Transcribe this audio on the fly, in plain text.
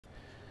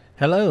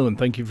Hello, and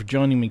thank you for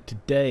joining me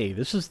today.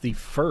 This is the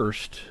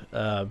first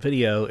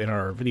video in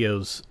our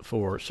videos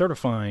for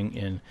certifying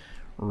in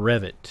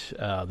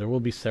Revit. There will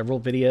be several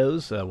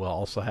videos. We'll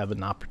also have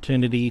an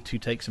opportunity to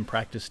take some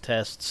practice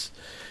tests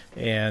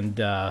and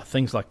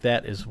things like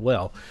that as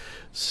well.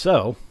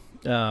 So,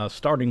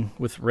 starting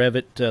with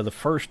Revit, the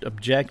first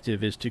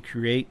objective is to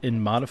create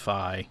and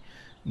modify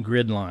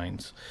grid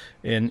lines.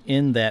 And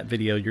in that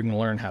video, you're going to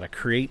learn how to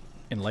create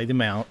and lay them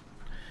out.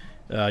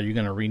 You're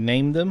going to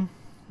rename them.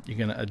 You're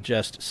going to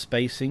adjust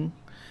spacing,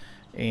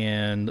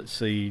 and let's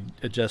see,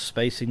 adjust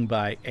spacing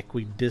by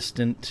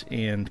equidistant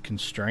and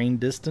constrained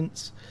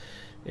distance,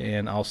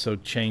 and also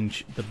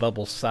change the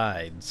bubble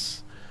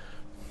sides.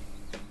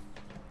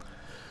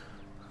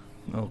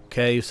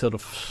 Okay, so to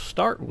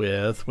start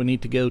with, we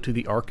need to go to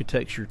the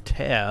Architecture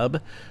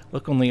tab,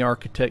 look on the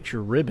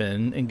Architecture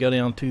ribbon, and go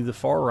down to the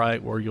far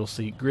right where you'll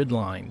see Grid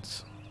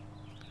Lines.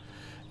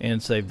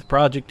 And save the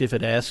project if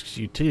it asks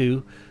you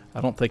to. I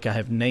don't think I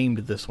have named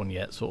this one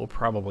yet, so it will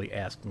probably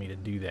ask me to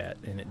do that,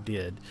 and it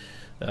did.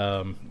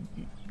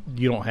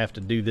 You don't have to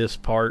do this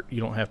part.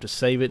 You don't have to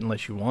save it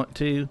unless you want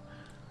to.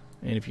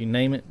 And if you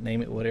name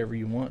it whatever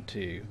you want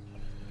to.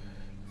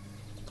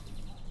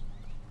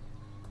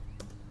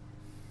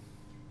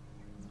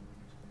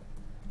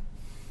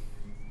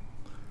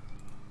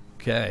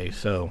 Okay,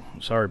 so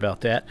sorry about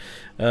that.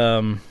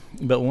 But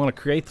we want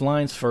to create the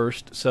lines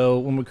first. So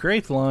when we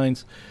create the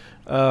lines,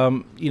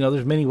 you know,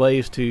 there's many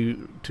ways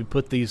to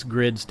put these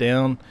grids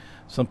down.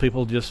 Some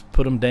people just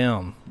put them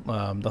down.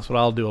 That's what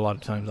I'll do a lot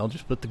of times. I'll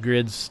just put the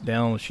grids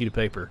down on a sheet of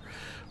paper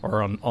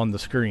or on the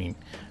screen.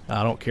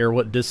 I don't care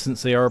what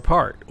distance they are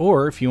apart.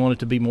 Or if you want it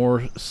to be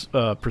more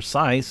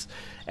precise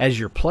as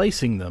you're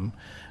placing them,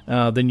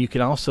 then you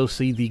can also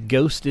see the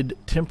ghosted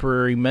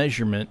temporary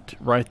measurement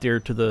right there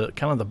to the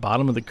kind of the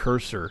bottom of the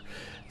cursor.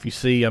 If you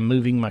see, I'm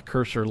moving my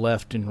cursor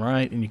left and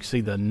right, and you can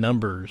see the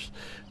numbers,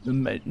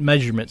 the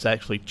measurements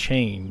actually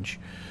change.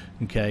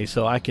 Okay,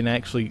 so I can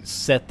actually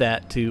set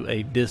that to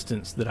a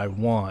distance that I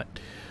want,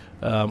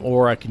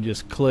 or I can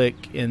just click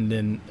and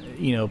then,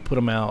 you know, put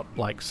them out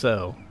like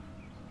so.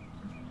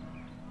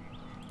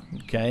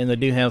 Okay, and they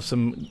do have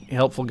some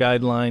helpful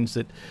guidelines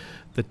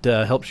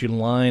that helps you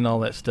line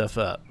all that stuff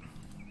up.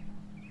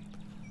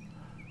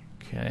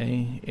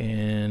 Okay,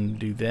 and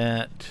do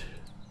that.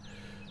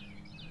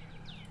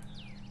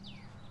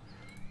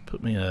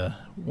 Put me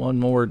one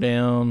more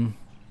down.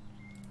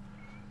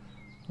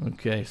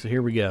 Okay, so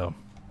here we go.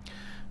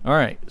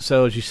 Alright,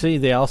 so as you see,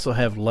 they also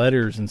have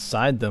letters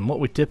inside them.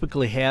 What we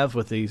typically have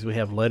with these, we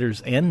have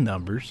letters and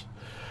numbers.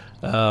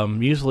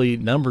 Usually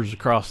numbers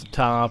across the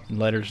top and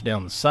letters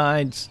down the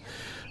sides.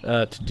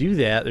 To do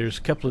that, there's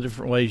a couple of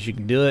different ways you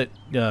can do it.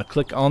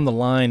 Click on the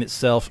line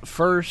itself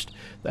first.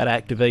 That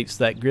activates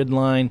that grid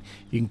line.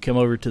 You can come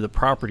over to the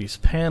Properties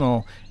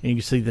panel, and you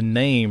can see the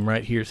name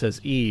right here. It says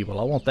E.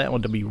 Well, I want that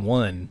one to be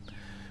 1.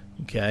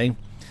 Okay.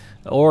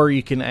 Or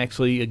you can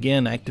actually,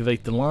 again,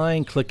 activate the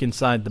line, click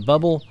inside the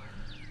bubble,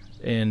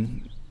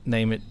 and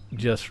name it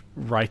just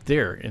right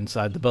there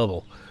inside the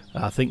bubble.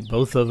 I think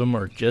both of them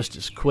are just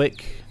as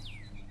quick.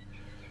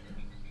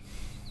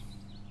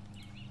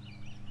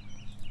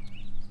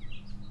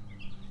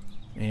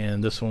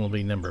 And this one will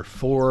be number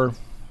 4.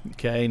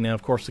 Okay, now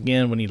of course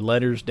again we need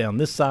letters down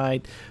this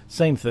side.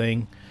 Same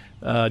thing.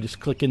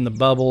 Just click in the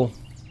bubble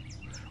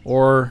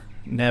or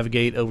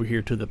navigate over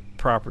here to the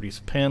Properties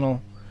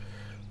panel.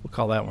 We'll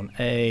call that one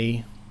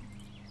A.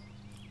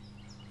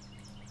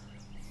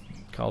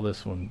 Call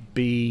this one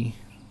B.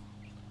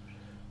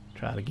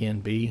 Try it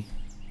again, B.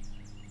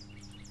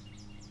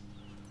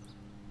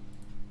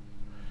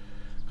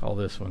 Call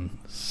this one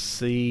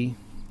C.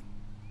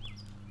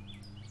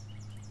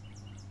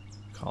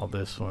 Call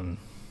this one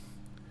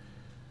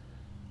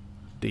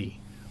D,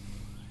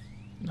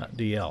 not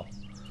DL.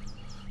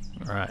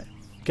 Alright,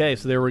 okay,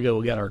 so there we go.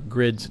 We got our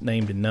grids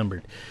named and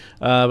numbered.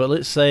 But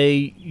let's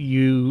say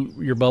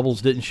your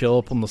bubbles didn't show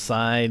up on the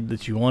side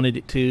that you wanted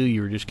it to.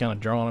 You were just kind of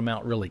drawing them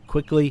out really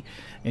quickly,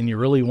 and you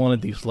really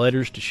wanted these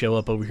letters to show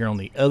up over here on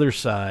the other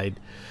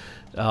side.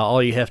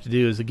 All you have to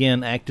do is,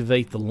 again,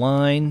 activate the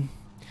line,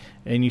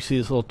 and you see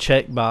this little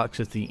check box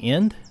at the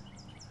end.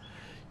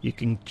 You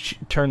can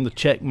turn the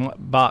check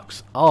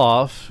box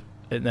off,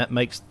 and that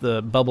makes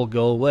the bubble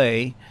go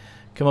away.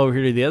 Come over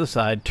here to the other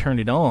side, turn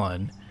it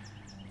on,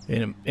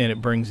 and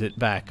it brings it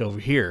back over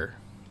here.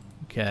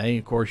 Okay,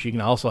 of course you can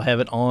also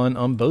have it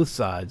on both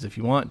sides if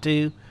you want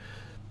to.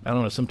 I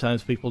don't know,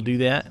 sometimes people do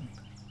that.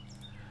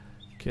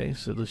 Okay,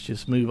 so let's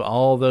just move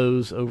all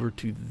those over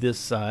to this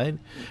side.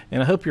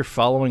 And I hope you're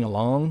following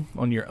along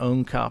on your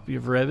own copy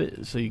of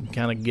Revit so you can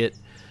kind of get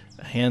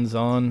a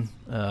hands-on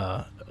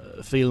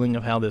feeling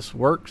of how this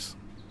works.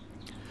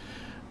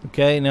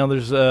 Okay, now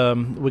there's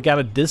we got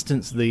to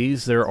distance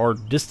these. There are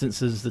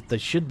distances that they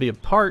should be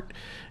apart,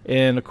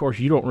 and of course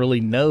you don't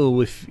really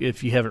know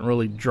if you haven't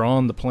really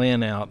drawn the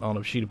plan out on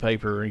a sheet of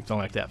paper or anything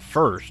like that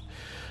first.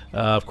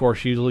 Of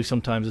course, usually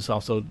sometimes this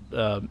also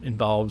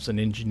involves an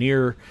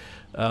engineer.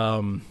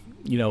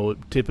 You know,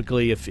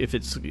 typically if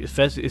it's,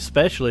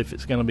 especially if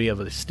it's going to be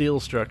of a steel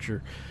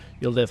structure,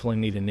 you'll definitely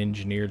need an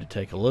engineer to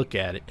take a look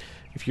at it.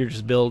 If you're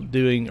just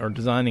doing or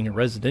designing a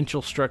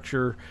residential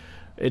structure,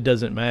 it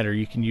doesn't matter.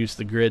 You can use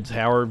the grids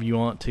however you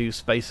want to,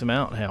 space them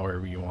out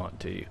however you want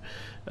to.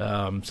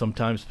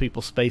 Sometimes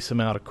people space them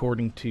out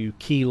according to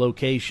key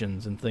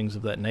locations and things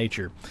of that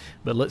nature.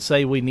 But let's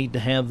say we need to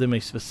have them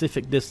a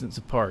specific distance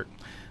apart.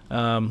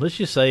 Let's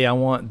just say I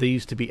want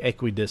these to be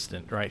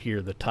equidistant right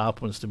here, the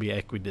top ones to be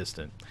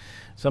equidistant.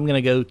 So I'm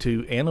going to go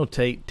to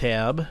Annotate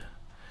tab.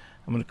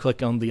 I'm going to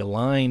click on the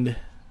Aligned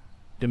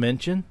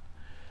Dimension,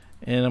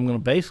 and I'm going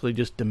to basically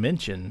just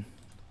dimension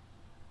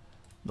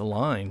the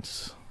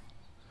lines.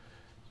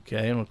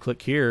 Okay, I'm going to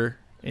click here,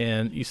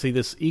 and you see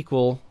this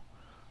equal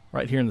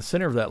right here in the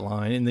center of that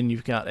line, and then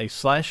you've got a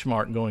slash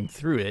mark going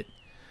through it,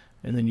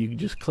 and then you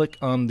just click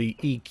on the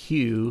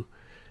EQ,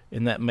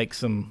 and that makes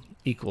them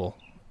equal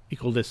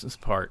distance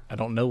apart. I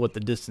don't know what the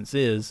distance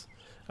is.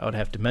 I would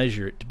have to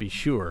measure it to be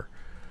sure.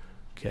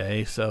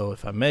 Okay, so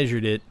if I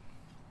measured it,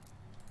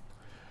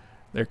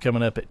 they're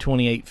coming up at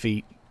 28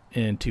 feet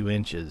and 2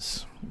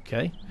 inches.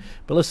 Okay,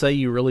 but let's say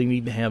you really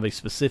need to have a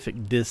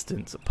specific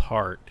distance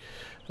apart.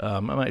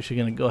 I'm actually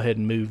going to go ahead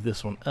and move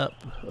this one up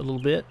a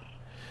little bit.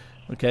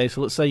 Okay,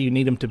 so let's say you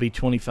need them to be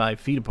 25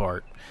 feet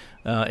apart.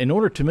 In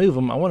order to move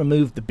them, I want to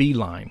move the B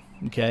line.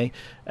 Okay,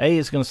 A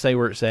is going to stay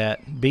where it's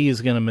at, B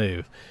is going to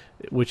move,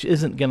 which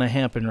isn't going to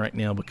happen right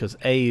now because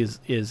A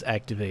is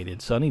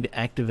activated. So I need to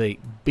activate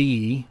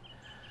B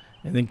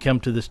and then come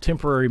to this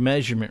temporary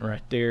measurement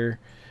right there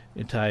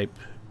and type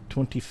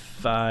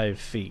 25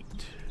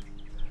 feet.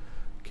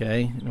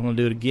 Okay, and I'm going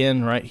to do it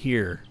again right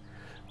here.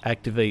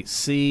 Activate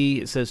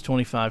C, it says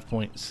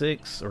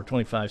 25.6 or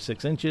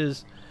 25.6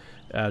 inches.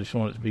 I just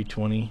want it to be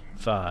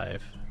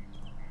 25.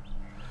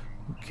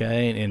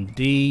 Okay, and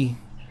D,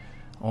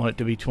 I want it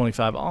to be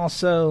 25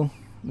 also,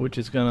 which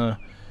is going to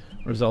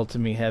result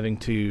in me having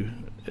to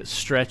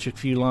stretch a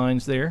few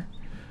lines there.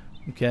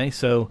 Okay,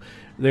 so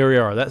there we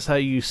are. That's how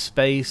you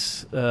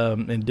space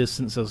and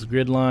distance those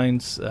grid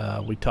lines.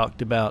 We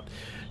talked about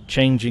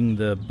changing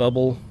the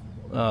bubble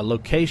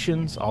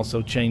locations,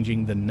 also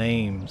changing the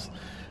names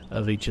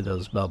of each of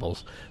those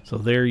bubbles. So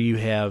there you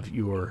have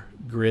your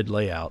grid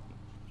layout.